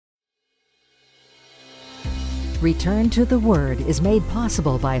Return to the Word is made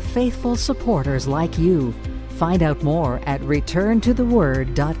possible by faithful supporters like you. Find out more at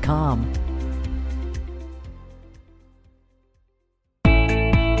returntotheword.com.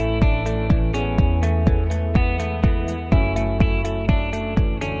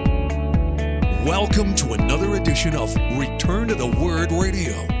 Welcome to another edition of Return to the Word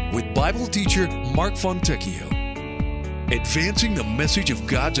Radio with Bible teacher Mark Fontecchio. Advancing the message of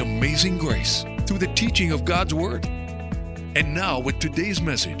God's amazing grace through the teaching of God's Word. And now with today's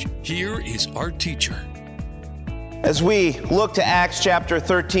message, here is our teacher. As we look to Acts chapter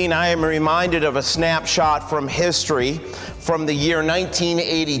 13, I am reminded of a snapshot from history from the year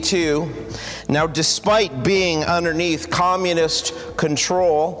 1982. Now, despite being underneath communist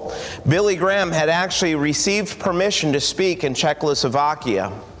control, Billy Graham had actually received permission to speak in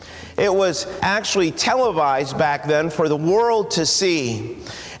Czechoslovakia. It was actually televised back then for the world to see.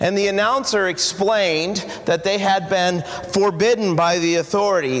 And the announcer explained that they had been forbidden by the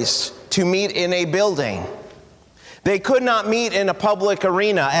authorities to meet in a building. They could not meet in a public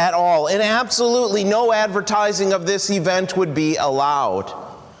arena at all, and absolutely no advertising of this event would be allowed.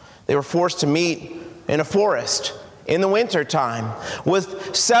 They were forced to meet in a forest in the wintertime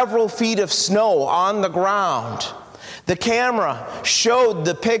with several feet of snow on the ground. The camera showed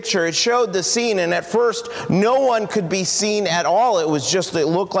the picture, it showed the scene, and at first no one could be seen at all. It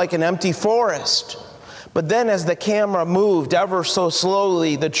looked like an empty forest. But then as the camera moved ever so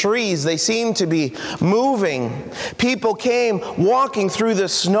slowly, the trees, they seemed to be moving. People came walking through the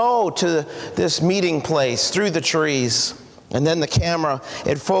snow to this meeting place, through the trees. And then the camera,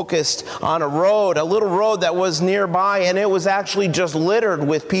 it focused on a little road that was nearby, and it was actually just littered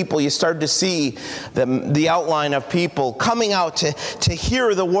with people. You started to see the outline of people coming out to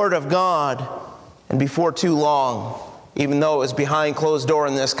hear the Word of God. And before too long, even though it was behind closed door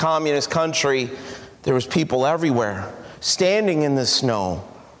in this communist country, there was people everywhere, standing in the snow,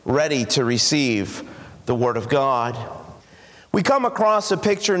 ready to receive the Word of God. We come across a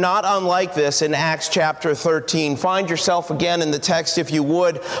picture not unlike this in Acts chapter 13. Find yourself again in the text if you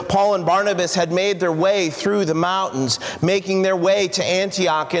would. Paul and Barnabas had made their way through the mountains, making their way to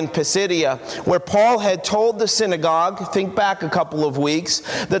Antioch in Pisidia, where Paul had told the synagogue, think back a couple of weeks,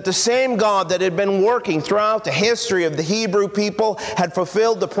 that the same God that had been working throughout the history of the Hebrew people had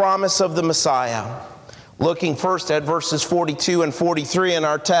fulfilled the promise of the Messiah. Looking first at verses 42 and 43 in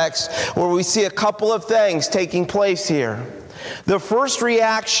our text, where we see a couple of things taking place here. The first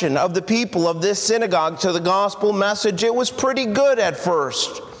reaction of the people of this synagogue to the gospel message, it was pretty good at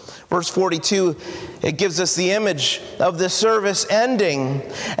first. Verse 42, it gives us the image of the service ending.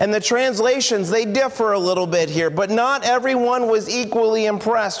 And the translations, they differ a little bit here, but not everyone was equally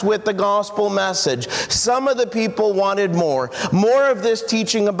impressed with the gospel message. Some of the people wanted more of this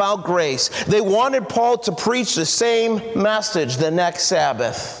teaching about grace. They wanted Paul to preach the same message the next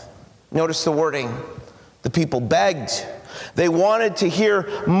Sabbath. Notice the wording. The people begged. They wanted to hear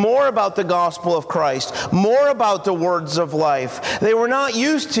more about the gospel of Christ, more about the words of life. They were not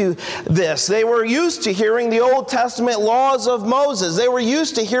used to this. They were used to hearing the Old Testament laws of Moses. They were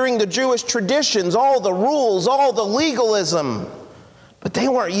used to hearing the Jewish traditions, all the rules, all the legalism. But they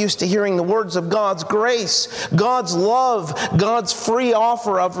weren't used to hearing the words of God's grace, God's love, God's free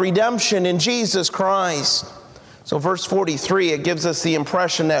offer of redemption in Jesus Christ. So verse 43, it gives us the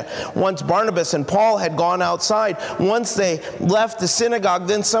impression that once Barnabas and Paul had gone outside, once they left the synagogue,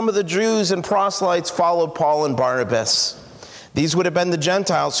 then some of the Jews and proselytes followed Paul and Barnabas. These would have been the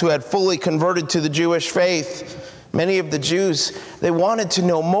Gentiles who had fully converted to the Jewish faith. Many of the Jews, they wanted to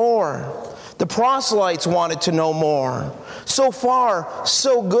know more. The proselytes wanted to know more. So far,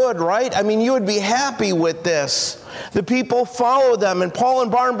 so good, right? I mean, you would be happy with this. The people followed them, and Paul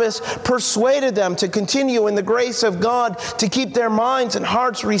and Barnabas persuaded them to continue in the grace of God, to keep their minds and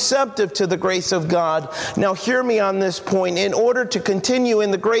hearts receptive to the grace of God. Now, hear me on this point. In order to continue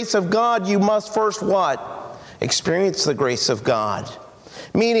in the grace of God, you must first what? Experience the grace of God.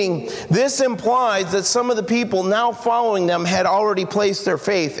 Meaning, this implies that some of the people now following them had already placed their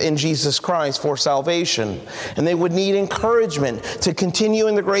faith in Jesus Christ for salvation. And they would need encouragement to continue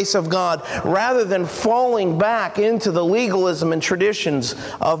in the grace of God rather than falling back into the legalism and traditions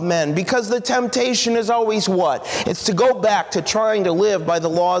of men. Because the temptation is always what? It's to go back to trying to live by the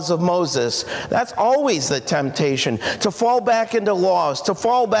laws of Moses. That's always the temptation. To fall back into laws, to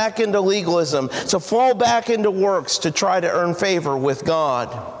fall back into legalism, to fall back into works to try to earn favor with God.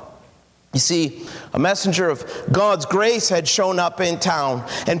 You see, a messenger of God's grace had shown up in town,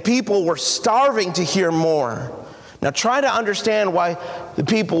 and people were starving to hear more. Now try to understand why the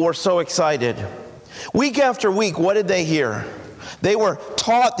people were so excited. Week after week, what did they hear? They were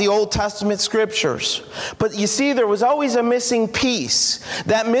taught the Old Testament scriptures. But you see, there was always a missing piece.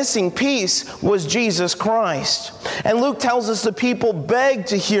 That missing piece was Jesus Christ. And Luke tells us the people begged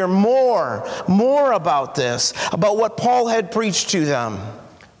to hear more about this, about what Paul had preached to them.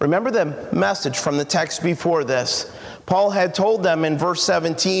 Remember the message from the text before this. Paul had told them in verse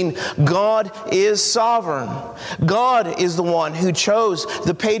 17, God is sovereign. God is the one who chose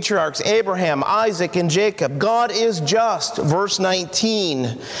the patriarchs, Abraham, Isaac, and Jacob. God is just. Verse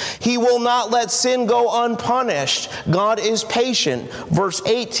 19, He will not let sin go unpunished. God is patient. Verse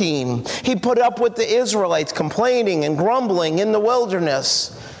 18, He put up with the Israelites complaining and grumbling in the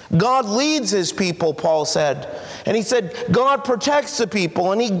wilderness. God leads His people, Paul said. And he said, God protects the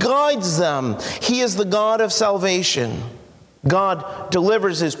people and He guides them. He is the God of salvation. God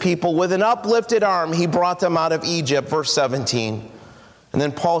delivers His people with an uplifted arm. He brought them out of Egypt, verse 17. And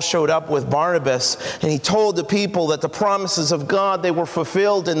then Paul showed up with Barnabas, and he told the people that the promises of God, they were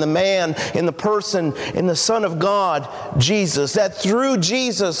fulfilled in the man, in the person, in the Son of God, Jesus. That through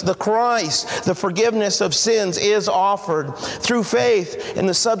Jesus, the Christ, the forgiveness of sins is offered. Through faith in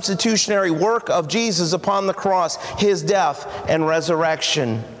the substitutionary work of Jesus upon the cross, His death and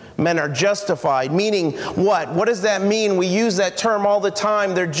resurrection. Men are justified, meaning what? What does that mean? We use that term all the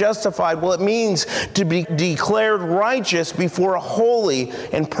time. They're justified. Well, it means to be declared righteous before a holy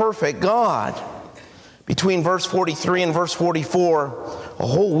and perfect God. Between verse 43 and verse 44, a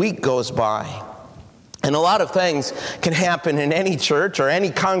whole week goes by. And a lot of things can happen in any church or any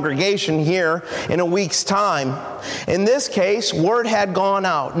congregation here in a week's time. In this case, word had gone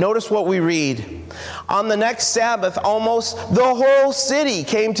out. Notice what we read. On the next Sabbath, almost the whole city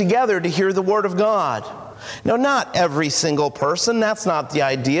came together to hear the word of God. Now, not every single person. That's not the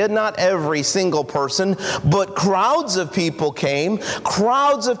idea. Not every single person. But crowds of people came.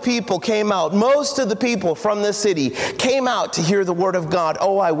 Crowds of people came out. Most of the people from the city came out to hear the word of God.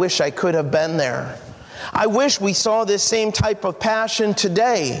 Oh, I wish I could have been there. I wish we saw this same type of passion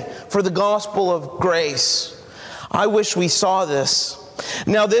today for the gospel of grace. I wish we saw this.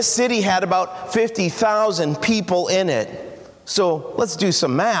 Now, this city had about 50,000 people in it. So let's do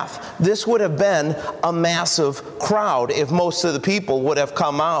some math. This would have been a massive crowd if most of the people would have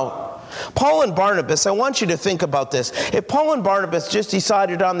come out. Paul and Barnabas, I want you to think about this. If Paul and Barnabas just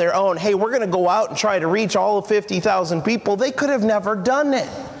decided on their own, hey, we're going to go out and try to reach all of 50,000 people, they could have never done it.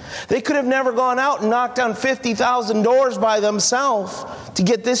 They could have never gone out and knocked on 50,000 doors by themselves to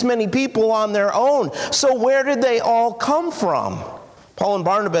get this many people on their own. So where did they all come from? Paul and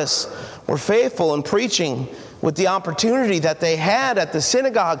Barnabas were faithful in preaching with the opportunity that they had at the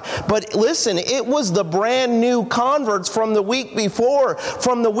synagogue. But listen, it was the brand new converts from the week before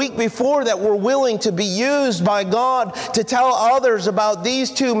that were willing to be used by God to tell others about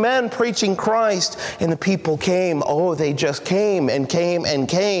these two men preaching Christ. And the people came. Oh, they just came and came and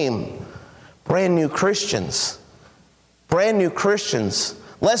came. Brand new Christians. Brand new Christians.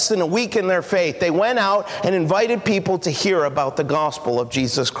 Less than a week in their faith, they went out and invited people to hear about the gospel of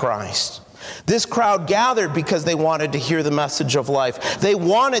Jesus Christ. This crowd gathered because they wanted to hear the message of life. They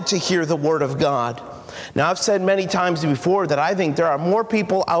wanted to hear the word of God. Now, I've said many times before that I think there are more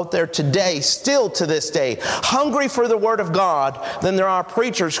people out there today, still to this day, hungry for the word of God than there are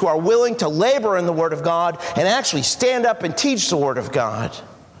preachers who are willing to labor in the word of God and actually stand up and teach the word of God.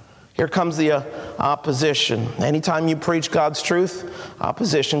 Here comes the opposition. Anytime you preach God's truth,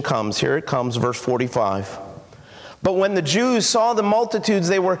 opposition comes. Here it comes, verse 45. But when the Jews saw the multitudes,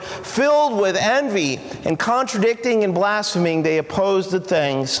 they were filled with envy, and contradicting and blaspheming, they opposed the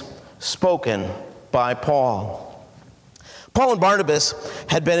things spoken by Paul. Paul and Barnabas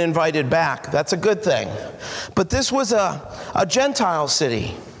had been invited back. That's a good thing. But this was a Gentile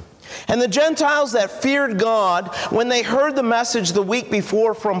city. And the Gentiles that feared God, when they heard the message the week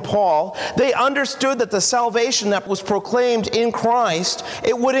before from Paul, they understood that the salvation that was proclaimed in Christ,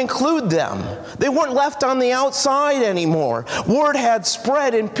 it would include them. They weren't left on the outside anymore. Word had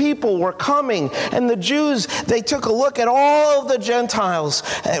spread and people were coming. And the Jews, they took a look at all of the Gentiles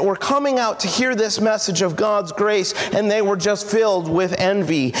that were coming out to hear this message of God's grace, and they were just filled with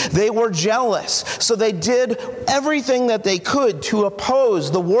envy. They were jealous. So they did everything that they could to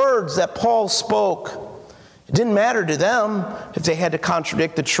oppose the words that Paul spoke. It didn't matter to them if they had to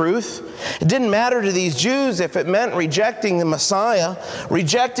contradict the truth. It didn't matter to these Jews if it meant rejecting the Messiah,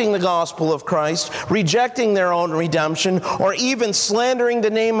 rejecting the gospel of Christ, rejecting their own redemption, or even slandering the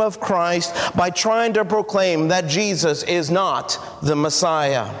name of Christ by trying to proclaim that Jesus is not the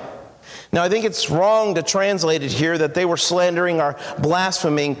Messiah. Now, I think it's wrong to translate it here that they were slandering or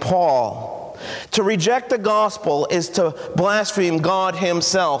blaspheming Paul. To reject the gospel is to blaspheme God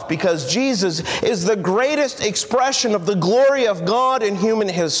himself, because Jesus is the greatest expression of the glory of God in human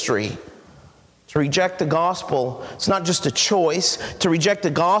history. To reject the gospel, it's not just a choice. To reject the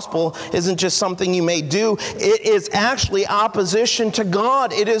gospel isn't just something you may do. It is actually opposition to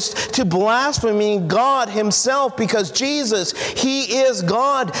God. It is to blaspheme God himself, because Jesus, he is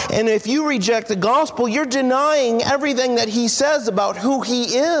God. And if you reject the gospel, you're denying everything that he says about who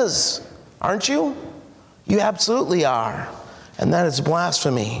he is. Aren't you? You absolutely are. And that is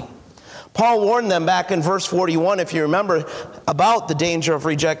blasphemy. Paul warned them back in verse 41, if you remember, about the danger of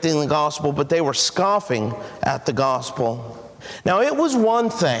rejecting the gospel, but they were scoffing at the gospel. Now, it was one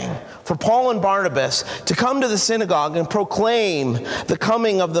thing for Paul and Barnabas to come to the synagogue and proclaim the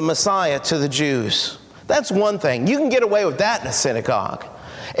coming of the Messiah to the Jews. That's one thing. You can get away with that in a synagogue.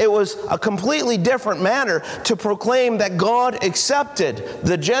 It was a completely different matter to proclaim that God accepted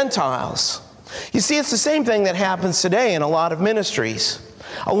the Gentiles. You see, it's the same thing that happens today in a lot of ministries.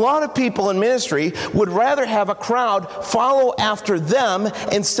 A lot of people in ministry would rather have a crowd follow after them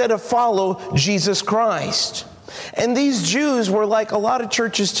instead of follow Jesus Christ. And these Jews were like a lot of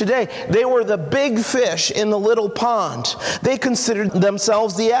churches today. They were the big fish in the little pond. They considered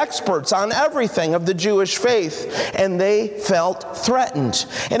themselves the experts on everything of the Jewish faith, and they felt threatened.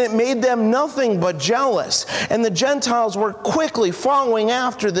 And it made them nothing but jealous. And the Gentiles were quickly following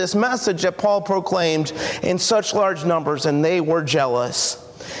after this message that Paul proclaimed in such large numbers, and they were jealous.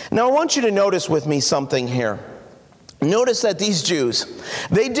 Now I want you to notice with me something here. Notice that these Jews,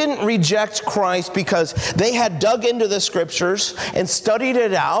 they didn't reject Christ because they had dug into the scriptures and studied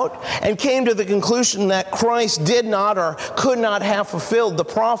it out and came to the conclusion that Christ did not or could not have fulfilled the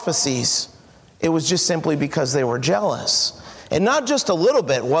prophecies. It was just simply because they were jealous. And not just a little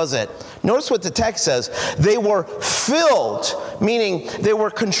bit, was it? Notice what the text says. They were filled, meaning they were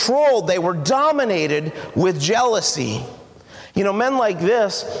controlled, they were dominated with jealousy. You know, men like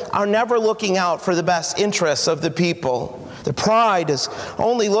this are never looking out for the best interests of the people. The pride is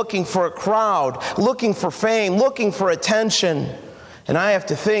only looking for a crowd, looking for fame, looking for attention. And I have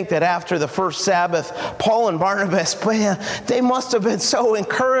to think that after the first Sabbath, Paul and Barnabas, man, they must have been so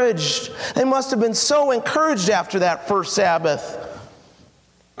encouraged. They must have been so encouraged after that first Sabbath.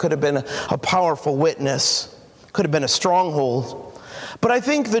 Could have been a powerful witness. Could have been a stronghold. But I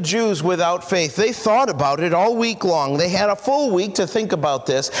think the Jews without faith, they thought about it all week long. They had a full week to think about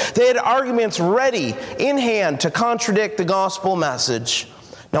this. They had arguments ready in hand to contradict the gospel message.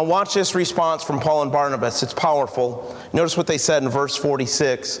 Now watch this response from Paul and Barnabas. It's powerful. Notice what they said in verse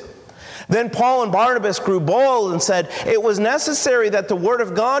 46. Then Paul and Barnabas grew bold and said, "It was necessary that the word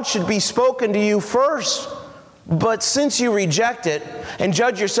of God should be spoken to you first. But since you reject it and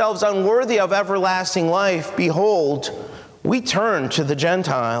judge yourselves unworthy of everlasting life, behold, we turn to the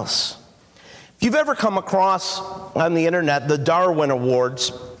Gentiles." If you've ever come across on the internet the Darwin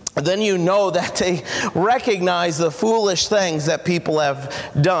Awards, then you know that they recognize the foolish things that people have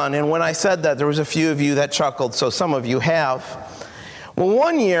done. And when I said that, there was a few of you that chuckled, so some of you have. Well,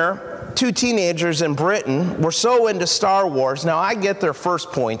 one year, two teenagers in Britain were so into Star Wars. Now, I get their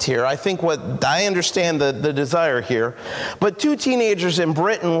first point here. I understand the desire here. But two teenagers in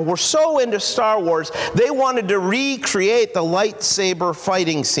Britain were so into Star Wars, they wanted to recreate the lightsaber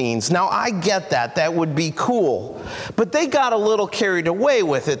fighting scenes. Now, I get that. That would be cool. But they got a little carried away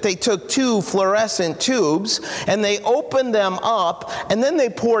with it. They took two fluorescent tubes, and they opened them up, and then they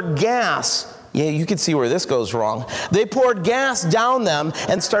poured gas. Yeah, you can see where this goes wrong. They poured gas down them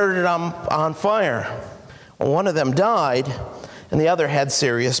and started it on fire. Well, one of them died, and the other had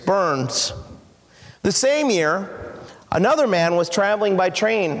serious burns. The same year, another man was traveling by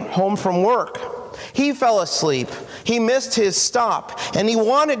train home from work. He fell asleep. He missed his stop, and he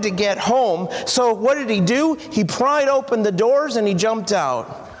wanted to get home. So what did he do? He pried open the doors, and he jumped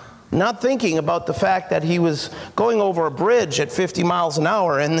out, not thinking about the fact that he was going over a bridge at 50 miles an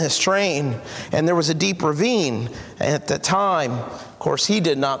hour in this train, and there was a deep ravine at the time. Of course, he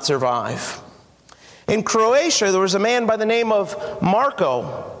did not survive. In Croatia, there was a man by the name of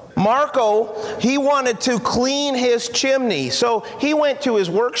Marko. Marko, he wanted to clean his chimney, so he went to his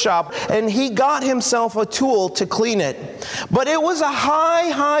workshop and he got himself a tool to clean it. But it was a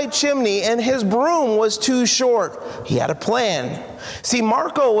high chimney and his broom was too short. He had a plan. See,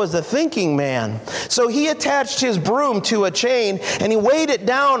 Marko was a thinking man, so he attached his broom to a chain and he weighed it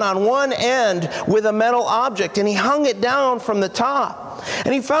down on one end with a metal object and he hung it down from the top.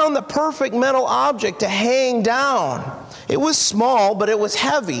 And he found the perfect metal object to hang down. It was small, but it was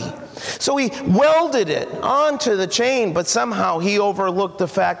heavy. So he welded it onto the chain, but somehow he overlooked the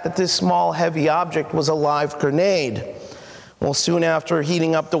fact that this small, heavy object was a live grenade. Well, soon after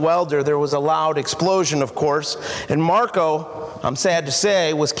heating up the welder, there was a loud explosion, of course, and Marco, I'm sad to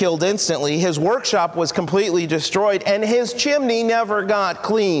say, was killed instantly. His workshop was completely destroyed, and his chimney never got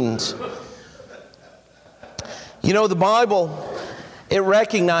cleaned. You know, the Bible, it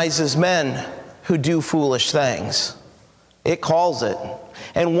recognizes men who do foolish things. It calls it.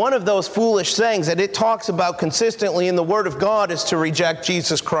 And one of those foolish things that it talks about consistently in the Word of God is to reject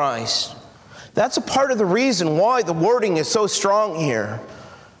Jesus Christ. That's a part of the reason why the wording is so strong here.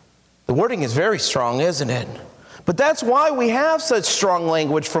 The wording is very strong, isn't it? But that's why we have such strong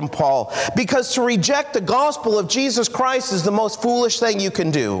language from Paul. Because to reject the gospel of Jesus Christ is the most foolish thing you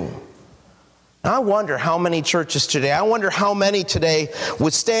can do. I wonder how many churches today, I wonder how many today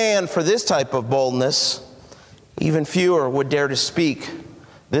would stand for this type of boldness. Even fewer would dare to speak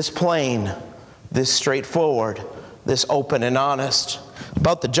this plain, this straightforward, this open and honest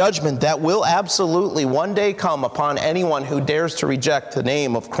about the judgment that will absolutely one day come upon anyone who dares to reject the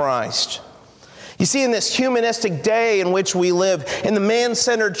name of Christ. You see, in this humanistic day in which we live, in the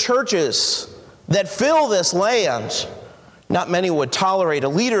man-centered churches that fill this land, not many would tolerate a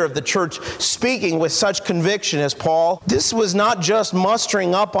leader of the church speaking with such conviction as Paul. This was not just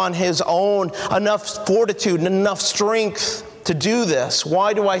mustering up on his own enough fortitude and enough strength to do this.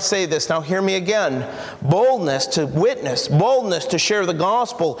 Why do I say this? Now hear me again. Boldness to witness, boldness to share the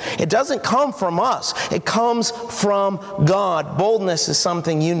gospel, it doesn't come from us. It comes from God. Boldness is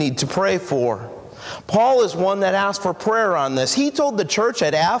something you need to pray for. Paul is one that asked for prayer on this. He told the church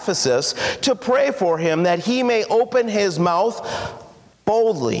at Ephesus to pray for him that he may open his mouth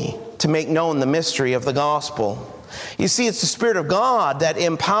boldly to make known the mystery of the gospel. You see, it's the Spirit of God that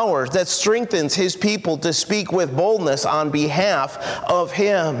empowers, that strengthens His people to speak with boldness on behalf of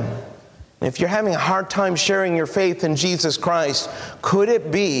Him. And if you're having a hard time sharing your faith in Jesus Christ, could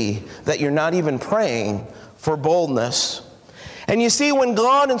it be that you're not even praying for boldness? And you see, when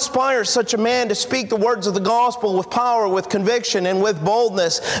God inspires such a man to speak the words of the gospel with power, with conviction, and with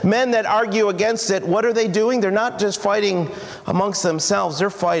boldness, men that argue against it, what are they doing? They're not just fighting amongst themselves, they're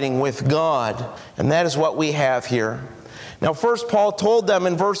fighting with God. And that is what we have here. Now, first, Paul told them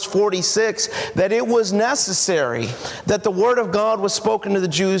in verse 46 that it was necessary that the word of God was spoken to the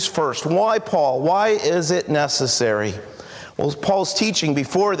Jews first. Why, Paul? Why is it necessary? Well, Paul's teaching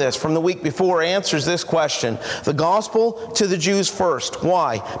before this, from the week before, answers this question. The gospel to the Jews first.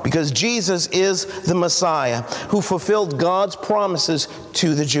 Why? Because Jesus is the Messiah who fulfilled God's promises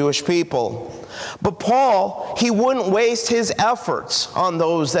to the Jewish people. But Paul, he wouldn't waste his efforts on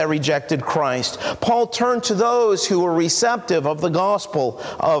those that rejected Christ. Paul turned to those who were receptive of the gospel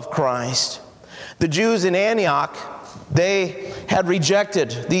of Christ. The Jews in Antioch, they had rejected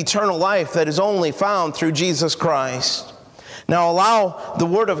the eternal life that is only found through Jesus Christ. Now allow the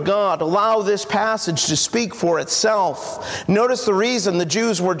Word of God, allow this passage to speak for itself. Notice the reason the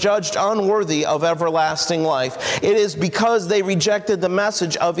Jews were judged unworthy of everlasting life. It is because they rejected the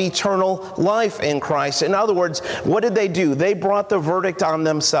message of eternal life in Christ. In other words, what did they do? They brought the verdict on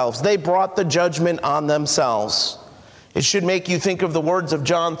themselves. They brought the judgment on themselves. It should make you think of the words of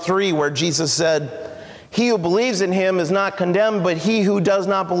John 3 where Jesus said, "He who believes in him is not condemned, but he who does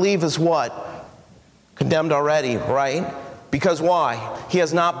not believe is" what? Condemned already, right? Because why? He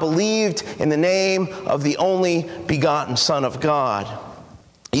has not believed in the name of the only begotten Son of God.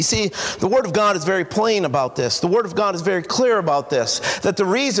 You see, the Word of God is very plain about this. The Word of God is very clear about this, that the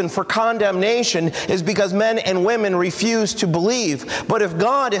reason for condemnation is because men and women refuse to believe. But if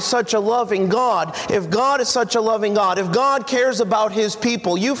God is such a loving God, if God cares about His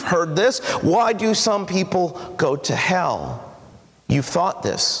people, you've heard this, why do some people go to hell? You've thought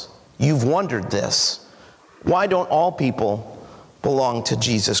this. You've wondered this. Why don't all people belong to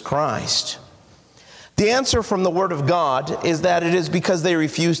Jesus Christ? The answer from the Word of God is that it is because they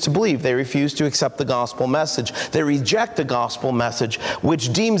refuse to believe. They refuse to accept the gospel message. They reject the gospel message,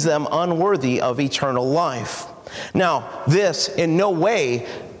 which deems them unworthy of eternal life. Now, this in no way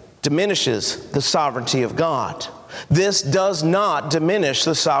diminishes the sovereignty of God. This does not diminish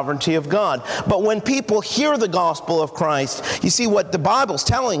the sovereignty of God. But when people hear the gospel of Christ, you see what the Bible's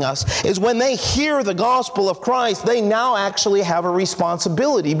telling us is when they hear the gospel of Christ, they now actually have a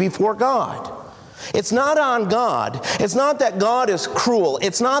responsibility before God. It's not on God. It's not that God is cruel.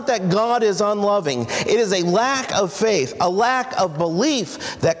 It's not that God is unloving. It is a lack of faith, a lack of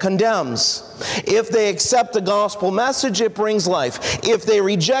belief that condemns. If they accept the gospel message, it brings life. If they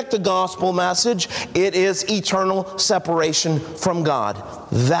reject the gospel message, it is eternal separation from God.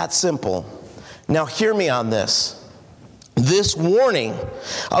 That simple. Now hear me on this. This warning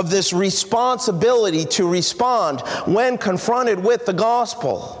of this responsibility to respond when confronted with the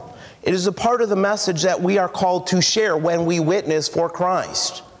gospel. It is a part of the message that we are called to share when we witness for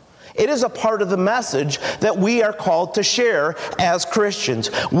Christ. It is a part of the message that we are called to share as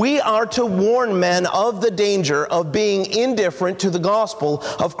Christians. We are to warn men of the danger of being indifferent to the gospel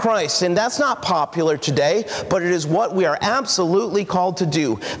of Christ. And that's not popular today, but it is what we are absolutely called to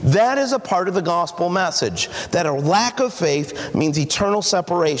do. That is a part of the gospel message, that a lack of faith means eternal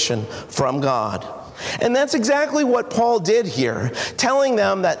separation from God. And that's exactly what Paul did here, telling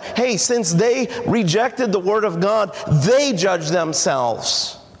them that, hey, since they rejected the word of God, they judge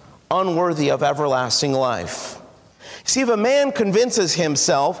themselves unworthy of everlasting life. See, if a man convinces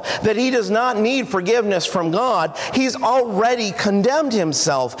himself that he does not need forgiveness from God, he's already condemned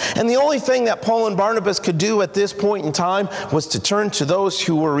himself. And the only thing that Paul and Barnabas could do at this point in time was to turn to those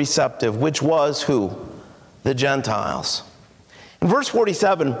who were receptive, which was who? The Gentiles. In verse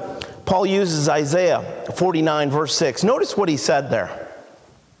 47, Paul uses Isaiah 49, verse 6. Notice what he said there.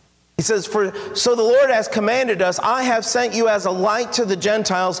 He says, so the Lord has commanded us, I have sent you as a light to the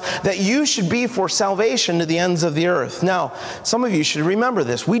Gentiles, that you should be for salvation to the ends of the earth. Now, some of you should remember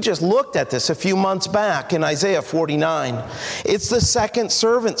this. We just looked at this a few months back in Isaiah 49. It's the second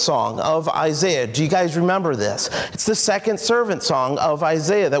servant song of Isaiah. Do you guys remember this? It's the second servant song of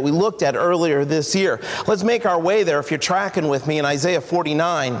Isaiah that we looked at earlier this year. Let's make our way there if you're tracking with me in Isaiah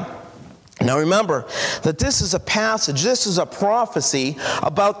 49. Now remember that this is a passage, this is a prophecy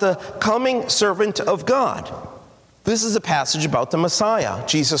about the coming servant of God. This is a passage about the Messiah,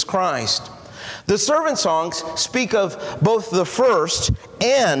 Jesus Christ. The servant songs speak of both the first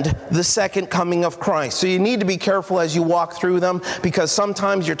and the second coming of Christ. So you need to be careful as you walk through them, because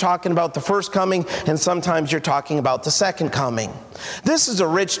sometimes you're talking about the first coming and sometimes you're talking about the second coming. This is a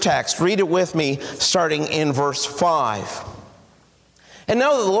rich text. Read it with me starting in verse 5. And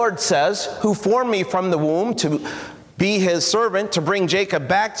now the Lord says, who formed me from the womb to be his servant, to bring Jacob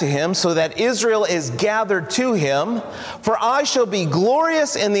back to him, so that Israel is gathered to him. For I shall be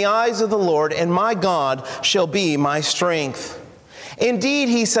glorious in the eyes of the Lord, and my God shall be my strength. Indeed,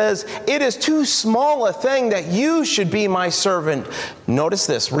 he says, it is too small a thing that you should be my servant. Notice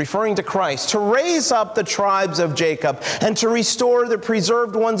this, referring to Christ, to raise up the tribes of Jacob and to restore the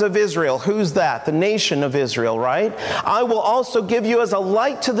preserved ones of Israel. Who's that? The nation of Israel, right? I will also give you as a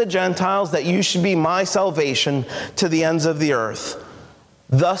light to the Gentiles, that you should be my salvation to the ends of the earth.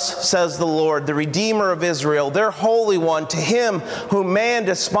 Thus says the Lord, the Redeemer of Israel, their Holy One, to him whom man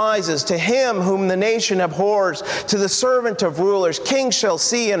despises, to him whom the nation abhors, to the servant of rulers, kings shall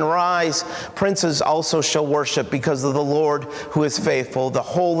see and rise, princes also shall worship, because of the Lord who is faithful, the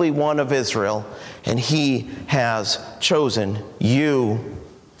Holy One of Israel, and he has chosen you.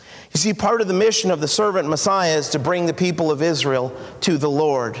 You see, part of the mission of the servant Messiah is to bring the people of Israel to the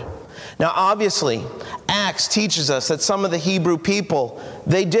Lord. Now, obviously, Acts teaches us that some of the Hebrew people,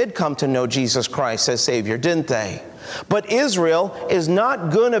 they did come to know Jesus Christ as Savior, didn't they? But Israel is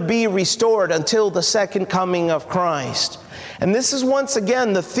not going to be restored until the second coming of Christ. And this is once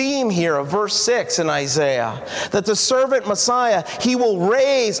again the theme here of verse 6 in Isaiah, that the servant Messiah, he will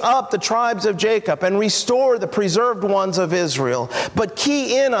raise up the tribes of Jacob and restore the preserved ones of Israel. But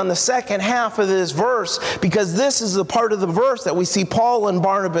key in on the second half of this verse, because this is the part of the verse that we see Paul and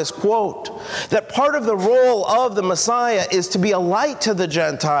Barnabas quote, that part of the role of the Messiah is to be a light to the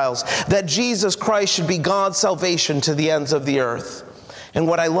Gentiles, that Jesus Christ should be God's salvation to the ends of the earth. And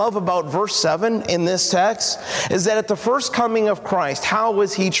what I love about verse 7 in this text is that at the first coming of Christ, how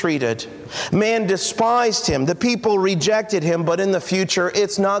was he treated? Man despised him. The people rejected him. But in the future,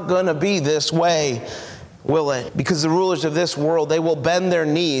 it's not going to be this way, will it? Because the rulers of this world, they will bend their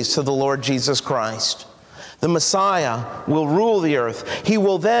knees to the Lord Jesus Christ. The Messiah will rule the earth. He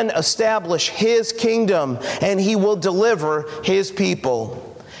will then establish his kingdom, and he will deliver his people.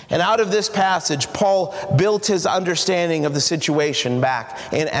 And out of this passage, Paul built his understanding of the situation back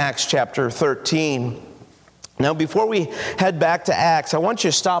in Acts chapter 13. Now, before we head back to Acts, I want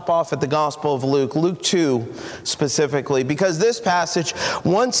you to stop off at the Gospel of Luke, Luke 2 specifically, because this passage,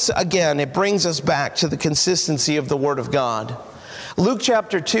 once again, it brings us back to the consistency of the Word of God. Luke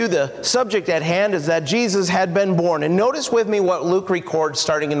chapter 2, the subject at hand is that Jesus had been born. And notice with me what Luke records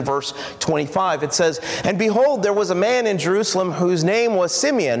starting in verse 25. It says, and behold, there was a man in Jerusalem whose name was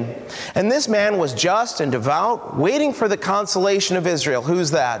Simeon. And this man was just and devout, waiting for the consolation of Israel.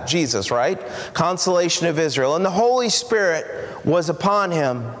 Who's that? Jesus, right? Consolation of Israel. And the Holy Spirit was upon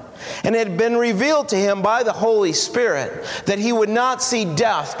him. And it had been revealed to him by the Holy Spirit that he would not see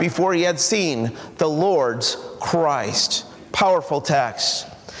death before he had seen the Lord's Christ. Powerful text.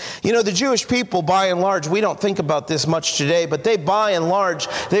 You know, the Jewish people, by and large, we don't think about this much today, but they, by and large,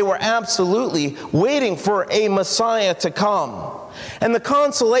 they were absolutely waiting for a Messiah to come. And the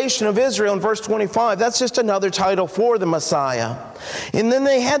consolation of Israel in verse 25, that's just another title for the Messiah. And then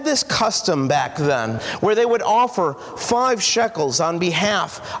they had this custom back then where they would offer 5 shekels on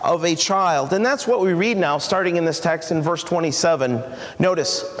behalf of a child. And that's what we read now starting in this text in verse 27.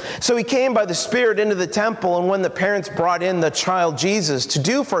 Notice, so he came by the Spirit into the temple, and when the parents brought in the child Jesus to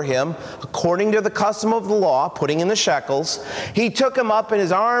do for him, according to the custom of the law, putting in the shekels, he took him up in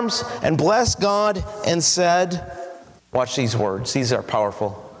his arms and blessed God and said, watch these words, these are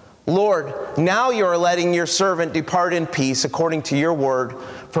powerful. Lord, now you are letting your servant depart in peace according to your word,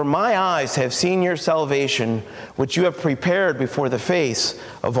 for my eyes have seen your salvation, which you have prepared before the face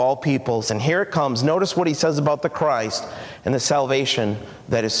of all peoples. And here it comes. Notice what he says about the Christ and the salvation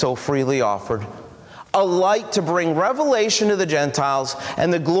that is so freely offered. A light to bring revelation to the Gentiles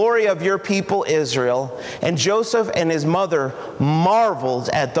and the glory of your people Israel. And Joseph and his mother marveled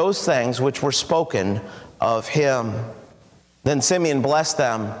at those things which were spoken of him. Then Simeon blessed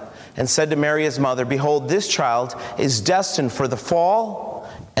them and said to Mary his mother, behold, this child is destined for the fall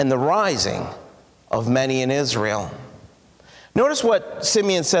and the rising of many in Israel. Notice what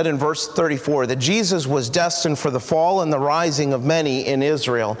Simeon said in verse 34, that Jesus was destined for the fall and the rising of many in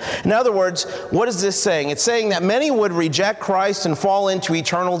Israel. In other words, what is this saying? It's saying that many would reject Christ and fall into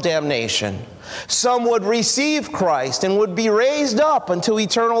eternal damnation. Some would receive Christ and would be raised up unto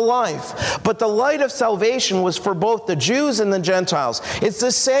eternal life. But the light of salvation was for both the Jews and the Gentiles. It's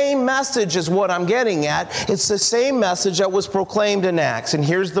the same message as what I'm getting at. It's the same message that was proclaimed in Acts. And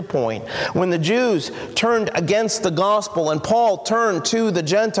here's the point. When the Jews turned against the gospel and Paul turned to the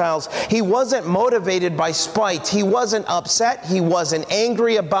Gentiles, he wasn't motivated by spite. He wasn't upset. He wasn't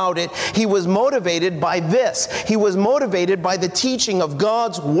angry about it. He was motivated by this. He was motivated by the teaching of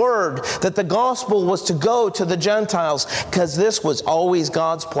God's word, that the gospel was to go to the Gentiles, because this was always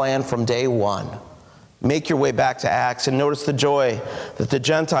God's plan from day one. Make your way back to Acts and notice the joy that the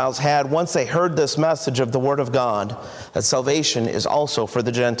Gentiles had once they heard this message of the Word of God, that salvation is also for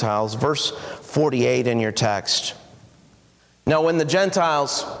the Gentiles. Verse 48 in your text. Now when the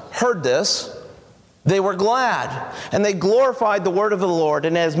Gentiles heard this, they were glad, and they glorified the word of the Lord,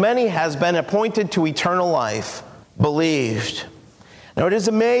 and as many as been appointed to eternal life believed. Now, it is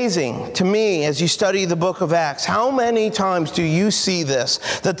amazing to me as you study the book of Acts, how many times do you see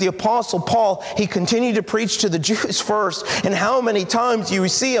this? That the Apostle Paul, he continued to preach to the Jews first, and how many times you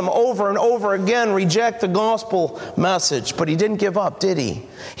see him over and over again reject the gospel message. But he didn't give up, did he?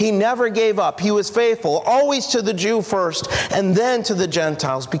 He never gave up. He was faithful, always to the Jew first, and then to the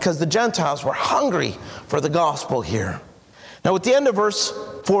Gentiles, because the Gentiles were hungry for the gospel here. Now, at the end of verse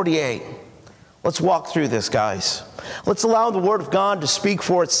 48, let's walk through this, guys. Let's allow the Word of God to speak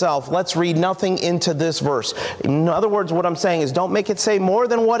for itself. Let's read nothing into this verse. In other words, what I'm saying is don't make it say more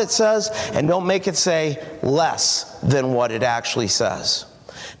than what it says, and don't make it say less than what it actually says.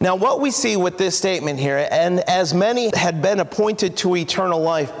 Now, what we see with this statement here, and as many had been appointed to eternal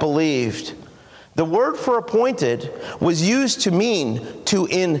life believed, the word for appointed was used to mean to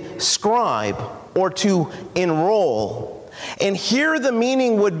inscribe or to enroll. And here the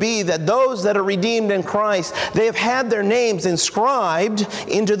meaning would be that those that are redeemed in Christ, they have had their names inscribed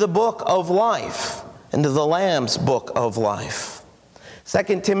into the book of life, into the Lamb's book of life.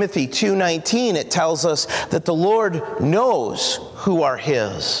 2 Timothy 2:19, it tells us that the Lord knows who are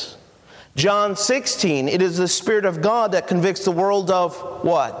his. John 16, it is the Spirit of God that convicts the world of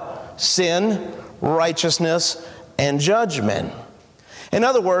what? Sin, righteousness, and judgment. In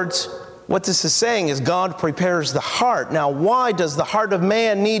other words, what this is saying is God prepares the heart. Now, why does the heart of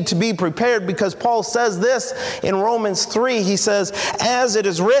man need to be prepared? Because Paul says this in Romans 3. He says, as it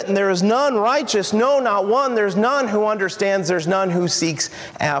is written, there is none righteous, no, not one. There's none who understands. There's none who seeks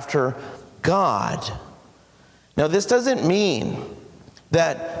after God. Now, this doesn't mean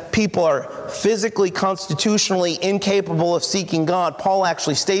that people are physically, constitutionally incapable of seeking God. Paul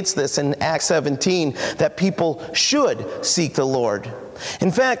actually states this in Acts 17, that people should seek the Lord.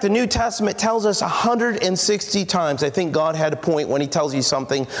 In fact, the New Testament tells us 160 times. I think God had a point when he tells you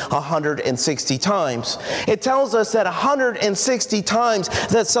something 160 times. It tells us that 160 times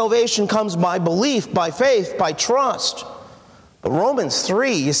that salvation comes by belief, by faith, by trust. But Romans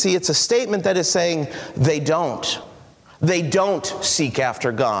 3, you see, it's a statement that is saying they don't. They don't seek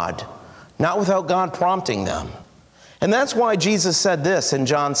after God, not without God prompting them. And that's why Jesus said this in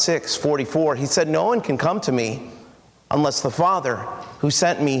John 6:44. He said, no one can come to me unless the Father who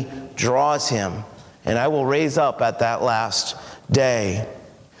sent me draws him, and I will raise up at that last day.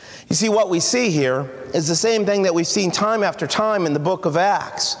 You see, what we see here is the same thing that we've seen time after time in the book of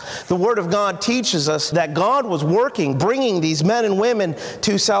Acts. The Word of God teaches us that God was working, bringing these men and women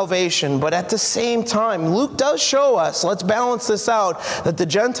to salvation. But at the same time, Luke does show us, let's balance this out, that the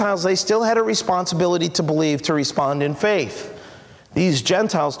Gentiles, they still had a responsibility to believe, to respond in faith. These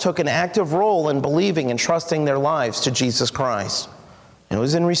Gentiles took an active role in believing and trusting their lives to Jesus Christ. And it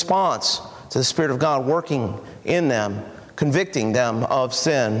was in response to the Spirit of God working in them, convicting them of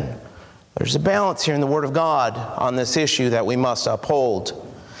sin. There's a balance here in the Word of God on this issue that we must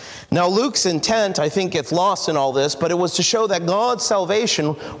uphold. Now, Luke's intent, I think, gets lost in all this, but it was to show that God's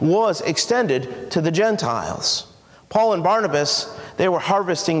salvation was extended to the Gentiles. Paul and Barnabas, they were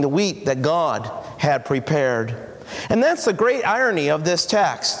harvesting the wheat that God had prepared. And that's the great irony of this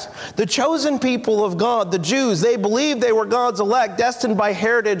text. The chosen people of God, the Jews, they believed they were God's elect, destined by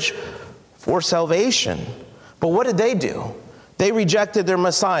heritage for salvation. But what did they do? They rejected their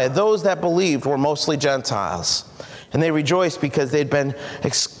Messiah. Those that believed were mostly Gentiles. And they rejoiced because they'd been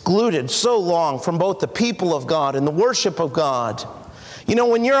excluded so long from both the people of God and the worship of God. You know,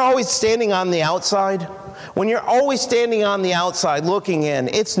 when you're always standing on the outside, when you're always standing on the outside looking in,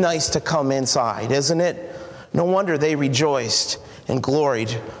 it's nice to come inside, isn't it? No wonder they rejoiced and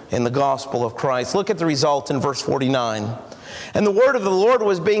gloried in the gospel of Christ. Look at the result in verse 49. And the word of the Lord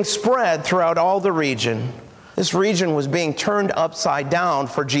was being spread throughout all the region. This region was being turned upside down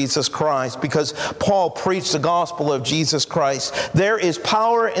for Jesus Christ because Paul preached the gospel of Jesus Christ. There is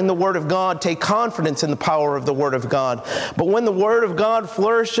power in the Word of God. Take confidence in the power of the Word of God. But when the Word of God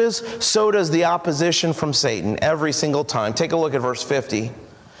flourishes, so does the opposition from Satan every single time. Take a look at verse 50.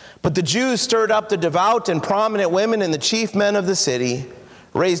 But the Jews stirred up the devout and prominent women and the chief men of the city,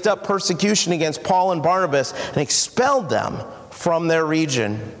 raised up persecution against Paul and Barnabas, and expelled them from their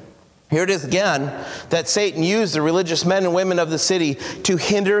region. Here it is again that Satan used the religious men and women of the city to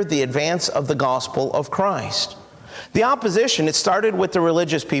hinder the advance of the gospel of Christ. The opposition, it started with the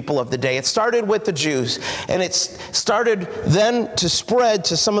religious people of the day. It started with the Jews, and it started then to spread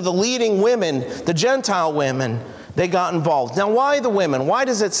to some of the leading women, the Gentile women. They got involved. Now, why the women? Why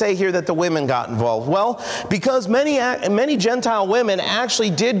does it say here that the women got involved? Well, because many Gentile women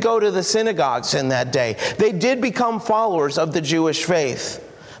actually did go to the synagogues in that day. They did become followers of the Jewish faith.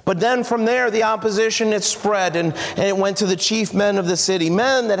 But then from there, the opposition, it spread, and it went to the chief men of the city,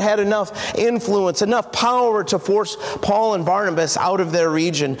 men that had enough influence, enough power to force Paul and Barnabas out of their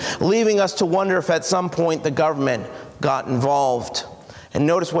region, leaving us to wonder if at some point the government got involved. And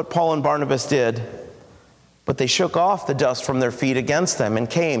notice what Paul and Barnabas did. But they shook off the dust from their feet against them and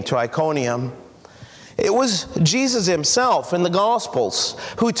came to Iconium. It was Jesus himself in the Gospels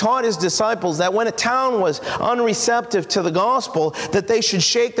who taught his disciples that when a town was unreceptive to the gospel, that they should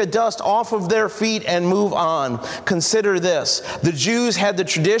shake the dust off of their feet and move on. Consider this. The Jews had the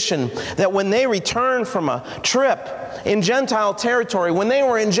tradition that when they returned from a trip in Gentile territory, when they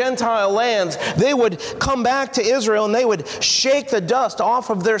were in Gentile lands, they would come back to Israel and they would shake the dust off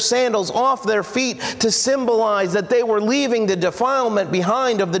of their sandals, off their feet, to symbolize that they were leaving the defilement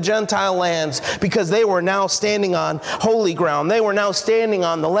behind of the Gentile lands, because they were now standing on holy ground. They were now standing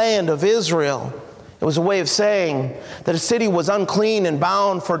on the land of Israel. It was a way of saying that a city was unclean and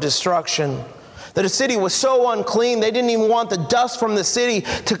bound for destruction. That a city was so unclean, they didn't even want the dust from the city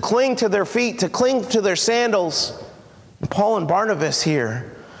to cling to their feet, to cling to their sandals. And Paul and Barnabas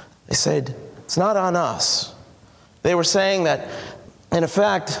here, they said, it's not on us. They were saying that, in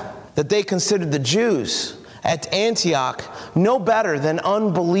effect, that they considered the Jews at Antioch no better than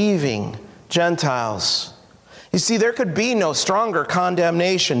unbelieving Gentiles. You see, there could be no stronger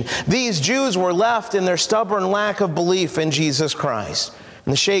condemnation. These Jews were left in their stubborn lack of belief in Jesus Christ.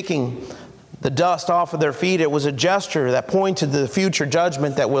 And the shaking the dust off of their feet, it was a gesture that pointed to the future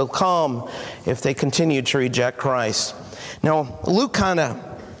judgment that will come if they continue to reject Christ. Now, Luke kind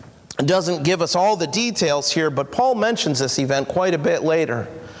of doesn't give us all the details here, but Paul mentions this event quite a bit later.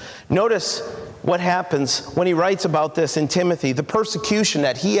 Notice what happens when he writes about this in Timothy, the persecution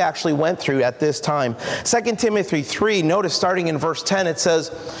that he actually went through at this time. 2 Timothy 3, notice starting in verse 10, it says,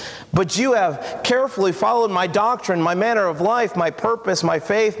 "But you have carefully followed my doctrine, my manner of life, my purpose, my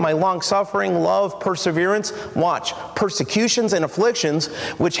faith, my long-suffering, love, perseverance." Watch, persecutions and afflictions,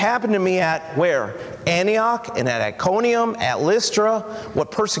 which happened to me at where? Antioch and at Iconium, at Lystra.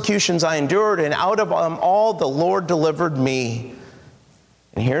 What persecutions I endured, and out of them all the Lord delivered me.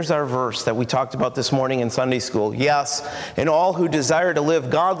 And here's our verse that we talked about this morning in Sunday school. Yes, and all who desire to live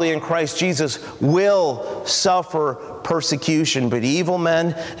godly in Christ Jesus will suffer persecution, but evil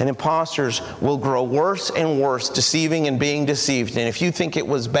men and impostors will grow worse and worse, deceiving and being deceived. And if you think it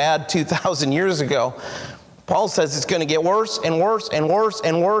was bad 2,000 years ago, Paul says it's going to get worse and worse and worse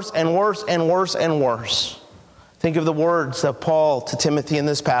and worse and worse and worse and worse. Think of the words of Paul to Timothy in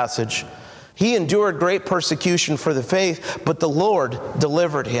this passage. He endured great persecution for the faith, but the Lord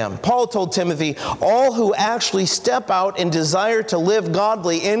delivered him. Paul told Timothy, all who actually step out and desire to live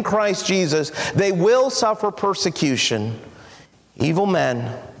godly in Christ Jesus, they will suffer persecution. Evil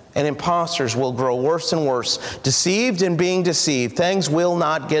men and impostors will grow worse and worse, deceived and being deceived. Things will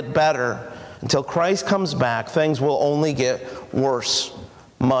not get better. Until Christ comes back, things will only get worse,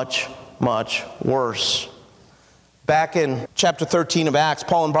 much, much worse. Back in chapter 13 of Acts,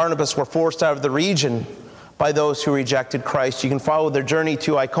 Paul and Barnabas were forced out of the region by those who rejected Christ. You can follow their journey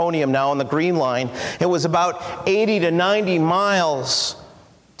to Iconium now on the Green Line. It was about 80 to 90 miles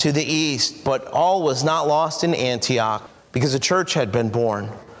to the east, but all was not lost in Antioch because a church had been born.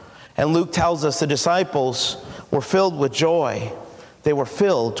 And Luke tells us the disciples were filled with joy. They were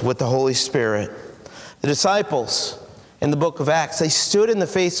filled with the Holy Spirit. The disciples in the book of Acts, they stood in the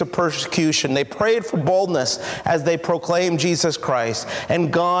face of persecution. They prayed for boldness as they proclaimed Jesus Christ.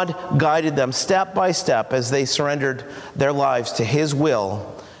 And God guided them step by step as they surrendered their lives to His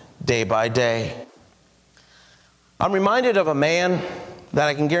will day by day. I'm reminded of a man that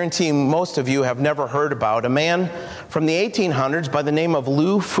I can guarantee most of you have never heard about, a man from the 1800s by the name of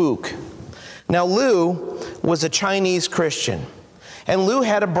Lü Fuke. Now, Lü was a Chinese Christian. And Lü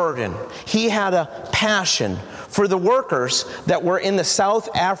had a burden. He had a passion for the workers that were in the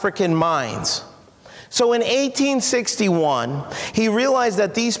South African mines. So in 1861, he realized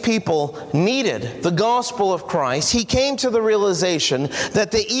that these people needed the gospel of Christ. He came to the realization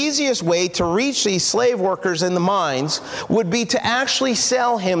that the easiest way to reach these slave workers in the mines would be to actually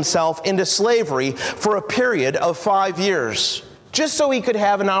sell himself into slavery for a period of 5 years, just so he could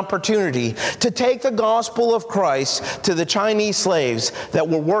have an opportunity to take the gospel of Christ to the Chinese slaves that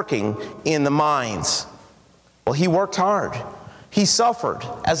were working in the mines. Well, he worked hard. He suffered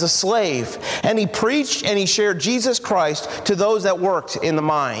as a slave, and he preached and he shared Jesus Christ to those that worked in the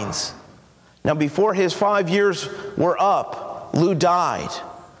mines. Now, before his 5 years were up, Lü died,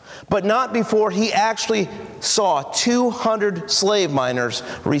 but not before he actually saw 200 slave miners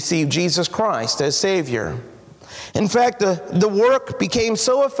receive Jesus Christ as Savior. In fact, the work became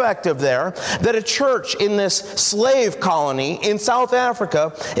so effective there that a church in this slave colony in South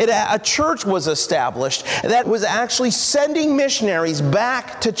Africa, a church was established that was actually sending missionaries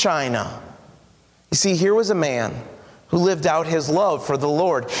back to China. You see, here was a man who lived out his love for the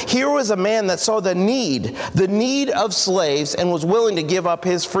Lord. Here was a man that saw the need of slaves and was willing to give up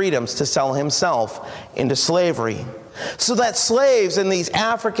his freedoms to sell himself into slavery, so that slaves in these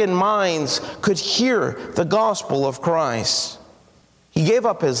African mines could hear the gospel of Christ. He gave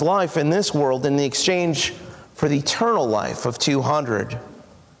up his life in this world in the exchange for the eternal life of 200.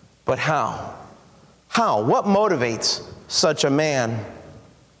 But how? How? What motivates such a man?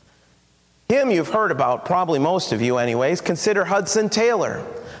 Him you've heard about, probably most of you anyways. Consider Hudson Taylor.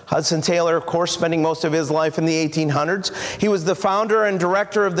 Hudson Taylor, of course, spending most of his life in the 1800s. He was the founder and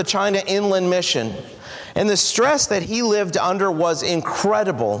director of the China Inland Mission. And the stress that he lived under was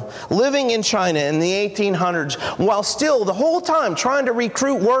incredible, living in China in the 1800s, while still the whole time trying to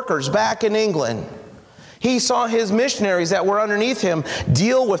recruit workers back in England. He saw his missionaries that were underneath him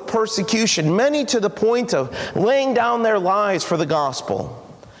deal with persecution, many to the point of laying down their lives for the gospel.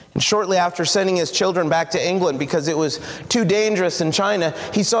 And shortly after sending his children back to England because it was too dangerous in China,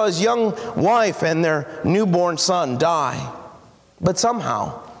 he saw his young wife and their newborn son die. But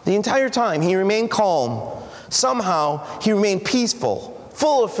somehow, the entire time, he remained calm. Somehow, he remained peaceful,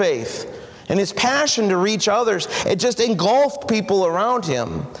 full of faith. And his passion to reach others, it just engulfed people around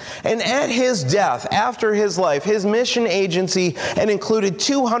him. And at his death, after his life, his mission agency had included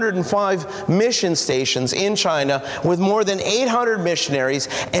 205 mission stations in China with more than 800 missionaries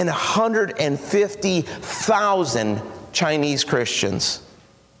and 150,000 Chinese Christians.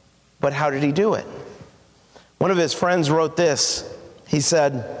 But how did he do it? One of his friends wrote this. He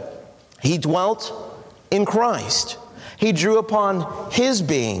said, he dwelt in Christ. He drew upon His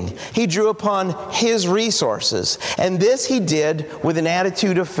being. He drew upon His resources. And this he did with an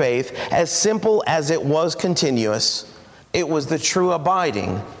attitude of faith as simple as it was continuous. It was the true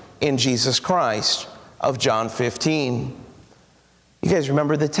abiding in Jesus Christ of John 15. You guys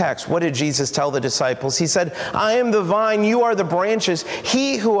remember the text. What did Jesus tell the disciples? He said, I am the vine, you are the branches.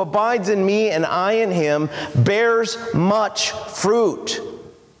 He who abides in me and I in him bears much fruit.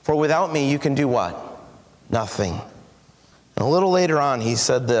 For without me you can do what? Nothing. And a little later on he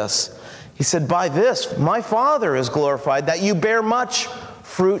said this. He said, by this my Father is glorified, that you bear much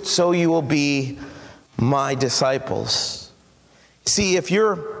fruit, so you will be my disciples. See, if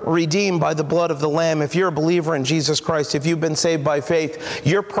you're redeemed by the blood of the Lamb, if you're a believer in Jesus Christ, if you've been saved by faith,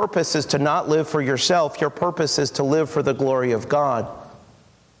 your purpose is to not live for yourself. Your purpose is to live for the glory of God.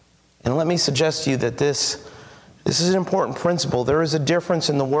 And let me suggest to you that this is an important principle. There is a difference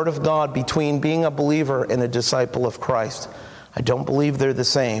in the Word of God between being a believer and a disciple of Christ. I don't believe they're the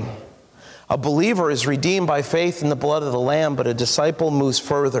same. A believer is redeemed by faith in the blood of the Lamb, but a disciple moves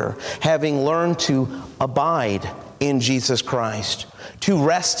further, having learned to abide in Jesus Christ, to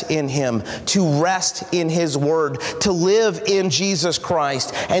rest in Him, to rest in His Word, to live in Jesus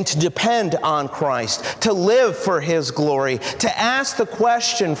Christ, and to depend on Christ, to live for His glory, to ask the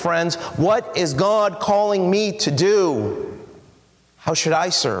question, friends, what is God calling me to do? How should I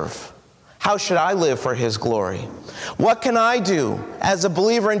serve? How should I live for His glory? What can I do as a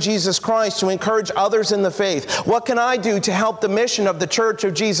believer in Jesus Christ to encourage others in the faith? What can I do to help the mission of the Church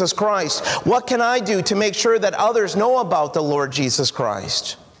of Jesus Christ? What can I do to make sure that others know about the Lord Jesus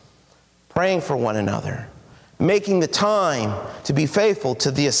Christ? Praying for one another, making the time to be faithful to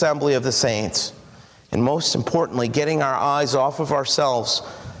the assembly of the saints, and most importantly, getting our eyes off of ourselves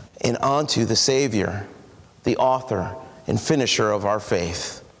and onto the Savior, the author and finisher of our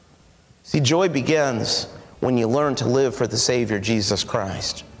faith. See, joy begins when you learn to live for the Savior, Jesus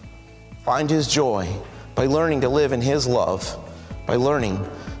Christ. Find His joy by learning to live in His love, by learning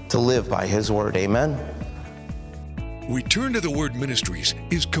to live by His Word. Amen? Return to the Word Ministries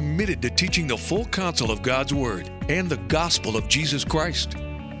is committed to teaching the full counsel of God's Word and the gospel of Jesus Christ.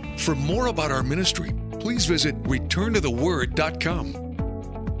 For more about our ministry, please visit returntotheword.com.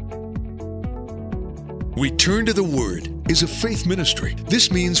 Return to the Word is a faith ministry.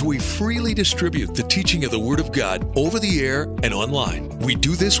 This means we freely distribute the teaching of the Word of God over the air and online. We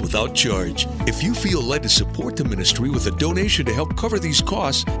do this without charge. If you feel led to support the ministry with a donation to help cover these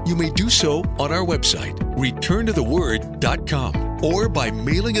costs, you may do so on our website, returntotheword.com, or by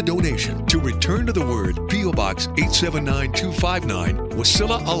mailing a donation to Return to the Word, P.O. Box 879259,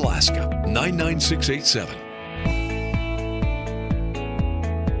 Wasilla, Alaska 99687.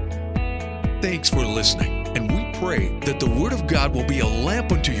 Thanks for listening, and we pray that the Word of God will be a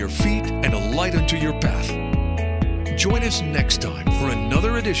lamp unto your feet and a light unto your path. Join us next time for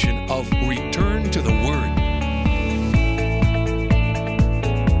another edition of Return